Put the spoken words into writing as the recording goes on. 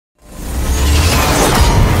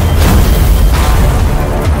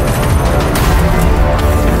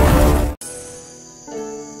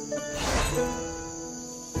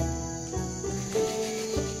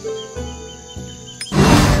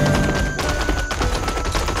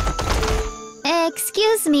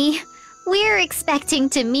Excuse me. We're expecting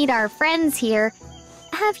to meet our friends here.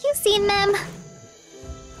 Have you seen them?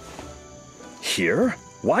 Here?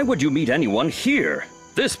 Why would you meet anyone here?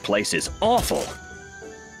 This place is awful.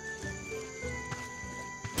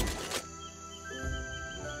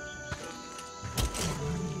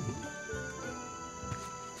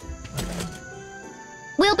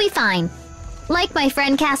 We'll be fine. Like my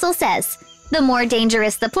friend Cassel says, the more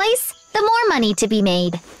dangerous the place, the more money to be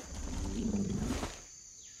made.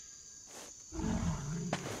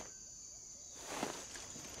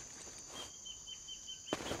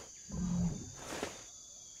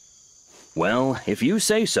 Well, if you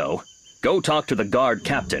say so, go talk to the guard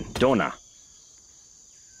captain, Donna.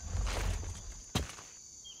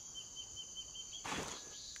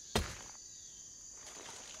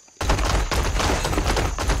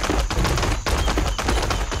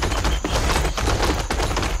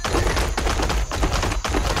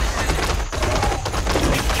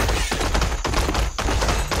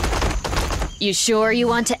 You sure you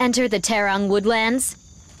want to enter the Terang woodlands?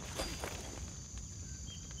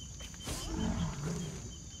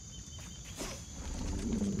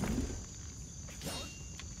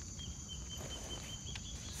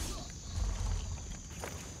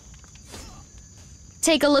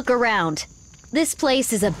 Take a look around. This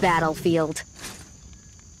place is a battlefield.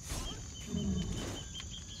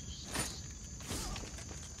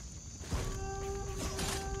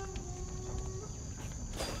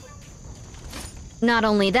 Not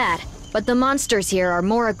only that, but the monsters here are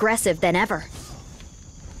more aggressive than ever.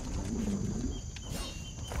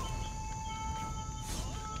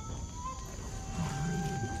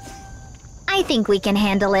 I think we can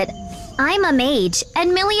handle it. I'm a mage,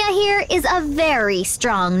 and Milia here is a very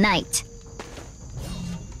strong knight.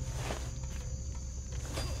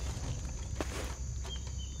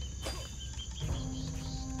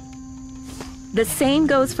 The same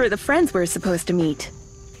goes for the friends we're supposed to meet.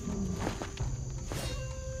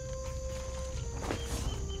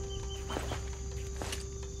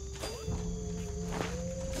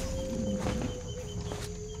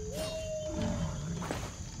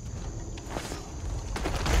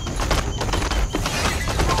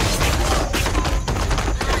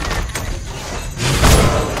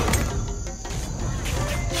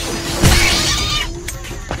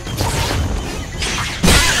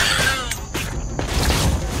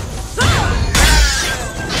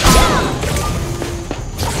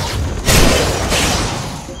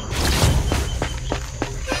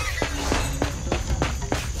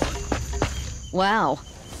 Wow.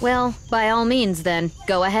 Well, by all means then,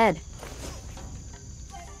 go ahead.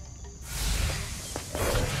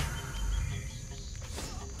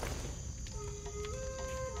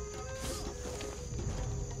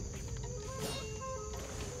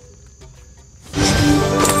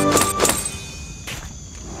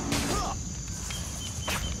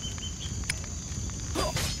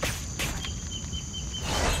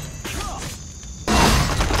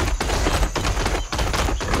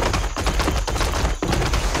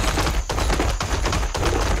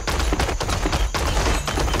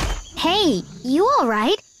 Hey, you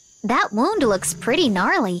alright? That wound looks pretty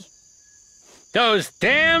gnarly. Those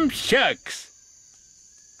damn shucks!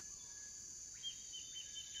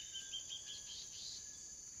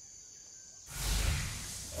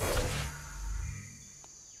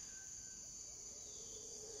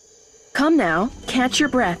 Come now, catch your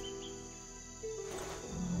breath.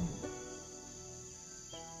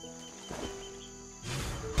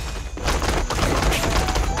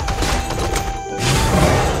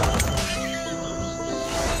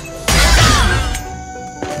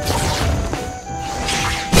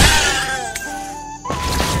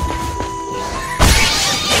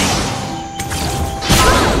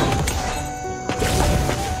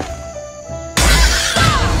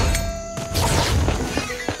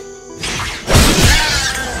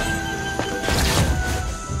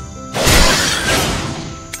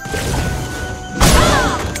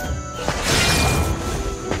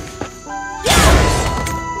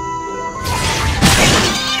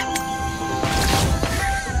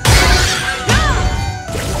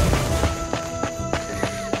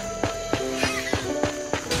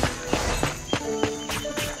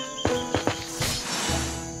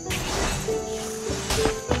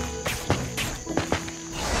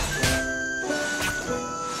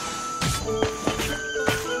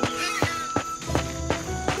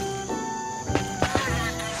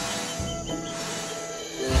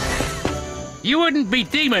 You wouldn't be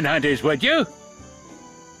demon hunters, would you?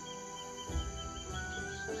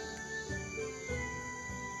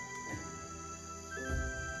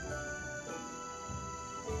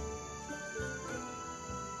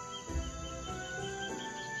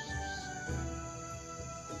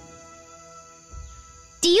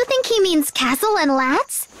 Do you think he means Cassel and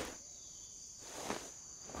Lats?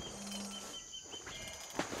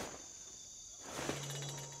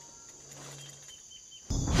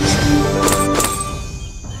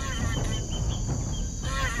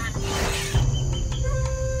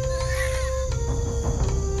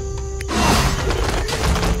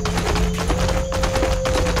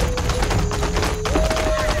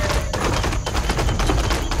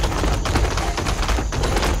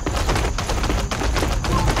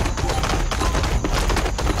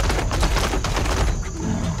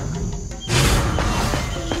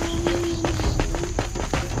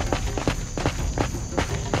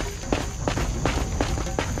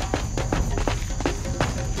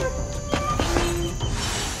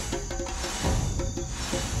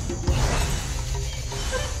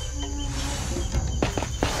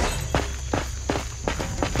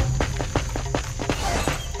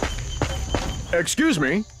 Excuse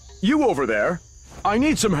me, you over there. I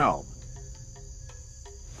need some help.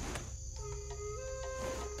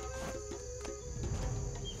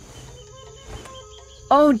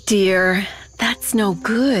 Oh dear, that's no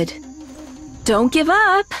good. Don't give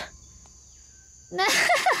up.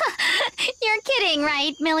 You're kidding,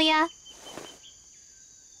 right, Milia?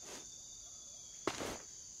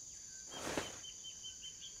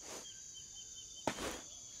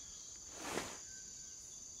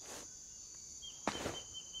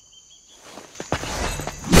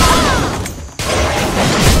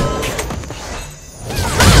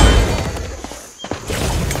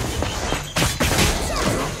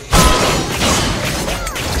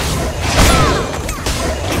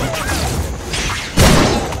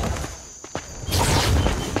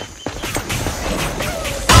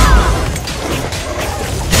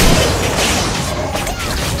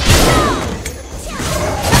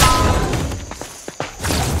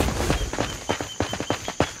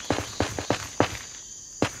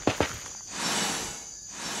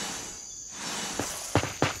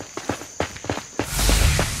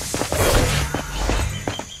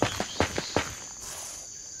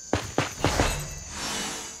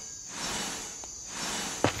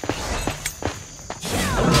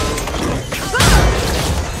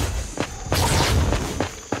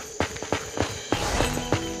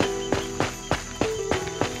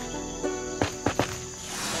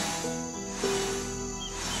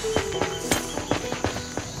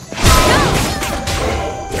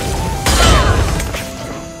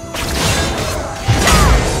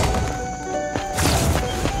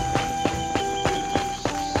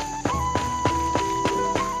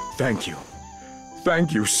 Thank you.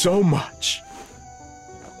 Thank you so much.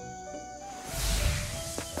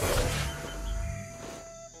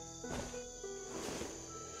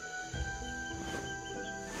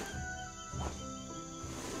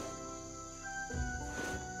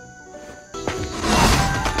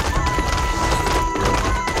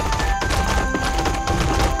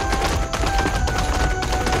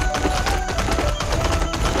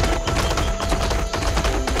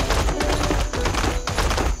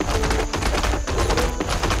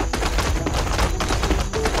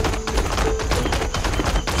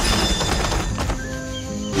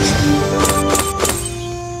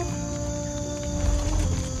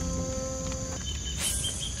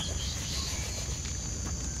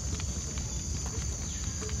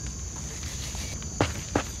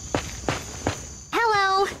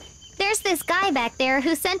 This guy back there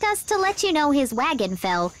who sent us to let you know his wagon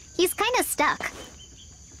fell. He's kinda stuck.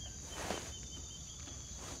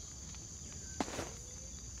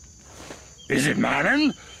 Is it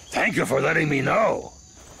Manon? Thank you for letting me know.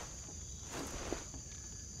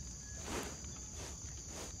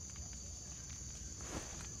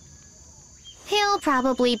 He'll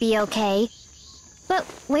probably be okay. But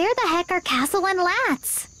where the heck are Cassel and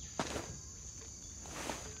Lats?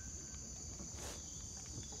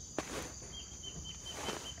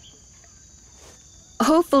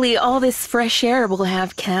 Hopefully all this fresh air will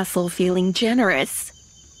have Cassel feeling generous.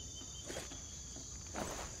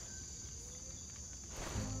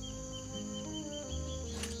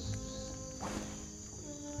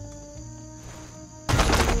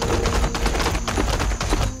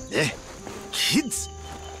 Kids?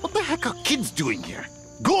 What the heck are kids doing here?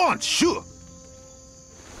 Go on, sure.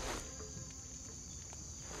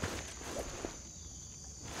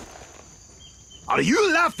 Are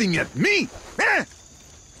you laughing at me? Eh?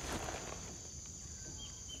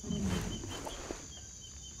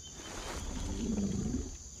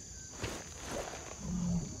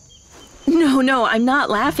 No, I'm not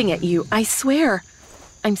laughing at you, I swear.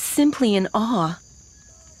 I'm simply in awe.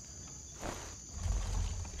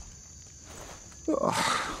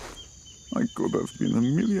 Oh, I could have been a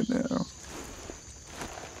millionaire.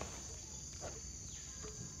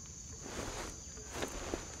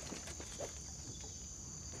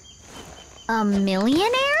 A millionaire?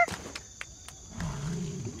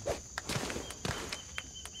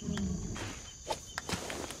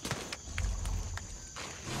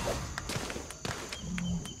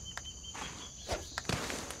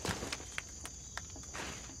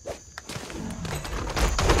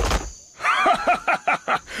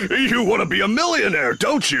 You want to be a millionaire,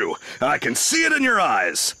 don't you? I can see it in your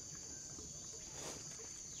eyes.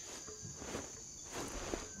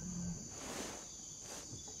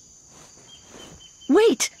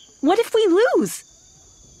 Wait, what if we lose?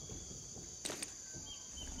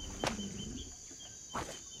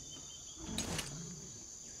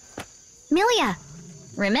 Milia,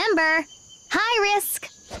 remember, high risk,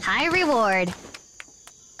 high reward.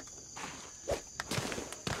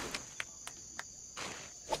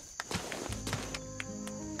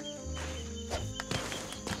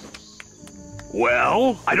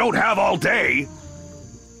 Well, I don't have all day.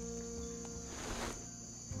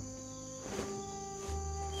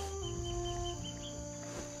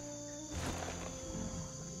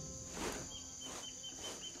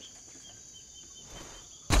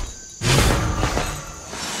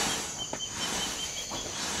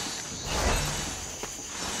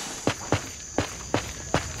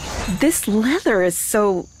 This leather is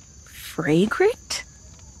so fragrant.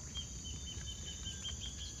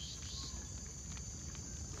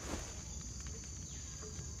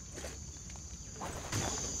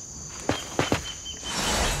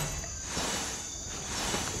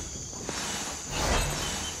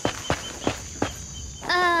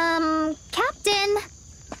 Captain,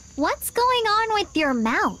 what's going on with your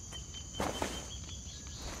mouth?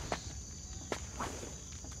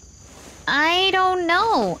 I don't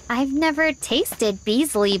know. I've never tasted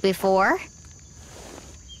Beasley before.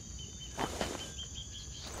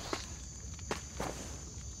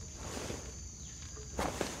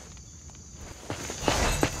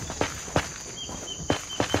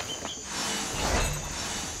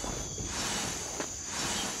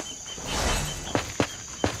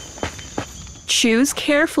 Choose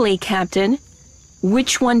carefully, Captain.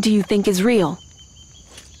 Which one do you think is real?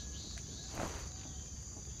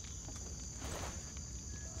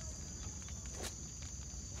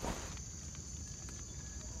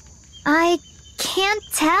 I can't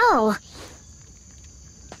tell.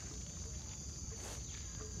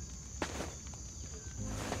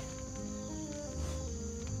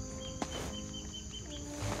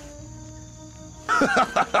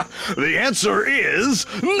 The answer is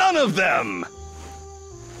none of them.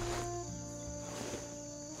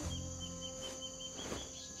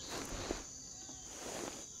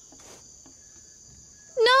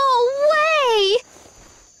 No way!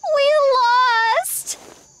 We lost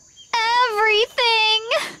everything!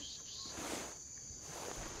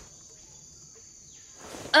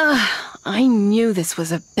 I knew this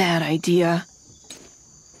was a bad idea.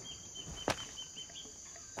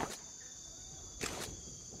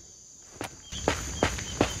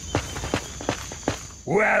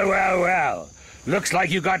 Well, well, well. Looks like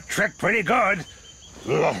you got tricked pretty good.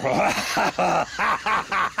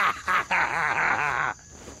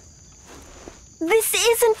 This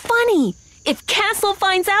isn't funny. If Cassel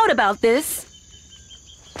finds out about this...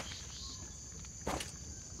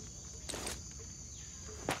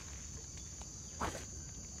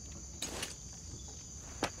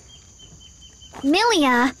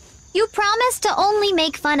 Milia, you promised to only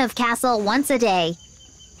make fun of Cassel once a day.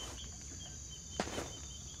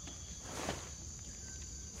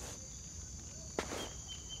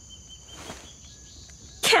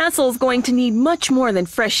 Cassel's going to need much more than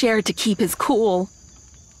fresh air to keep his cool.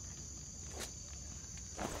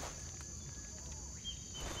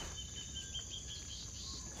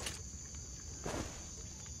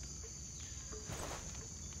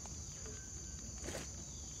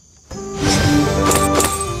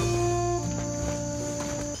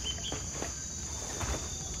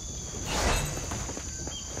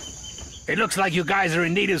 It looks like you guys are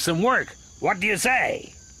in need of some work. What do you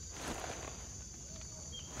say?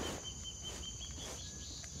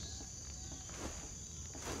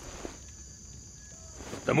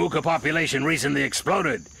 The Mooka population recently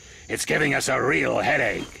exploded. It's giving us a real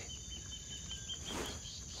headache.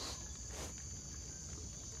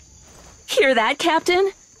 Hear that,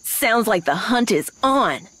 Captain? Sounds like the hunt is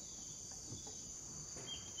on.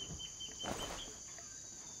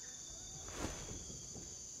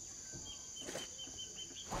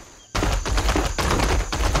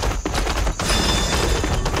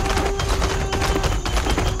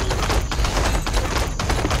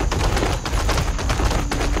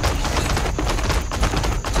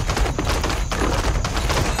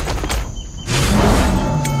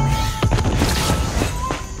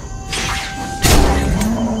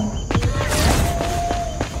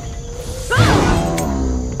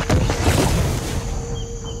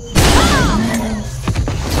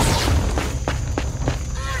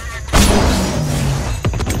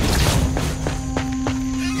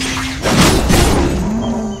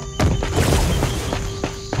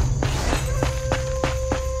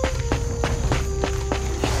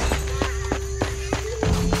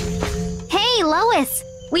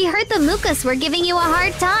 We heard the Mukas were giving you a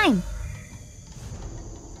hard time.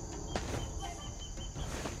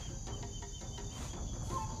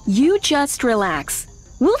 You just relax.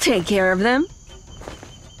 We'll take care of them.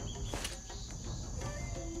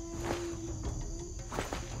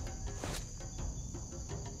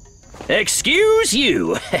 Excuse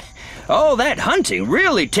you. All that hunting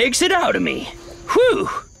really takes it out of me. Whew.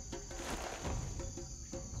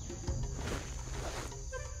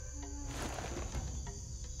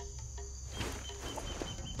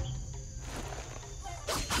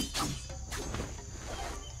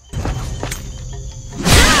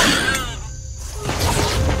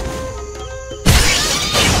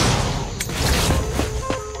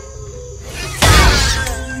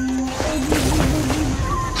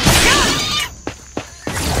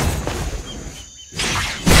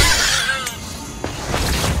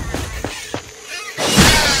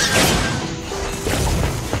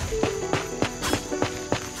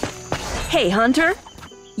 Hey, Hunter.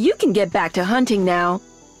 You can get back to hunting now.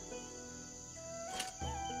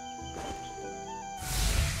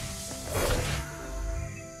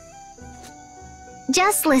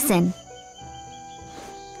 Just listen.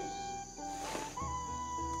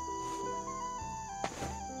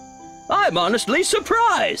 I'm honestly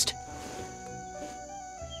surprised.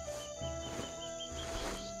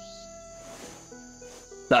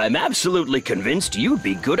 I'm absolutely convinced you'd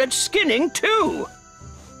be good at skinning, too.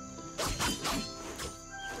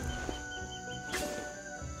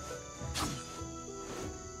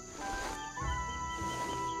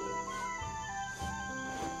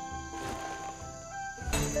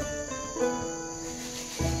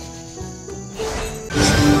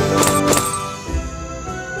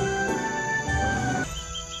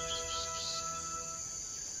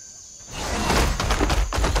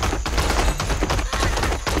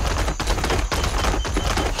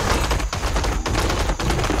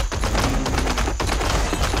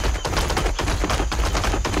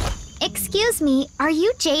 Excuse me, are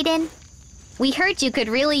you Jaden? We heard you could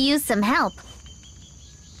really use some help.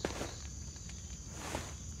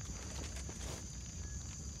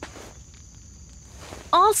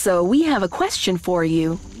 Also, we have a question for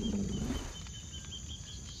you.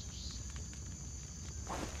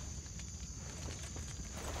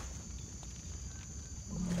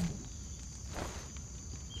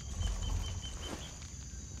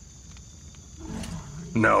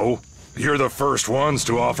 No, you're the first ones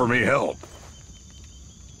to offer me help.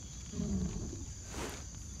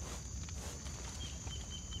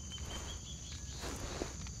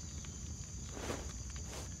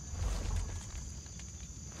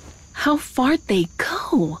 How far'd they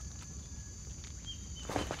go?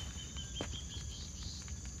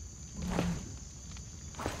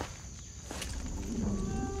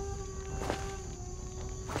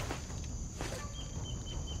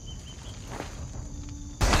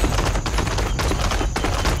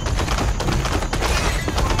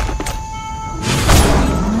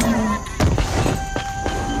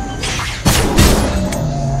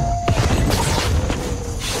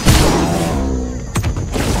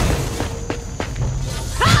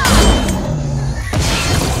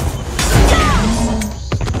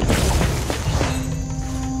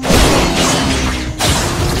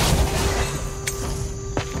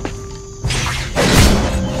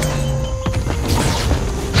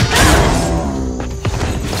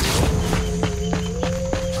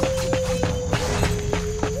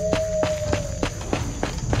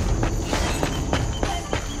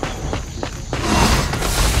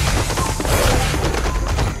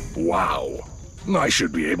 Wow. I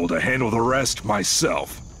should be able to handle the rest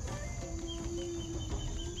myself.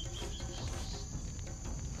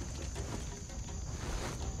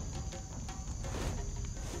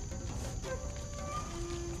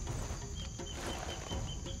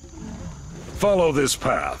 Follow this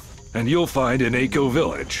path, and you'll find an Echo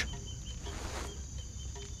village.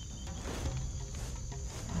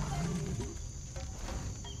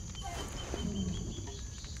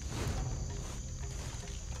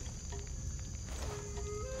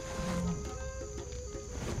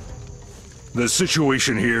 The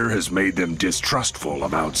situation here has made them distrustful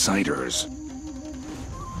of outsiders.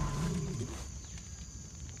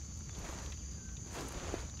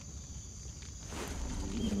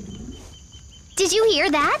 Did you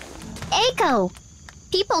hear that? Echo!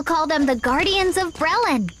 People call them the Guardians of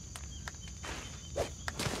Brelin.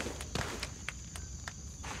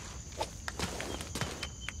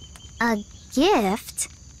 A gift?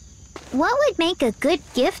 What would make a good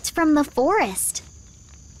gift from the forest?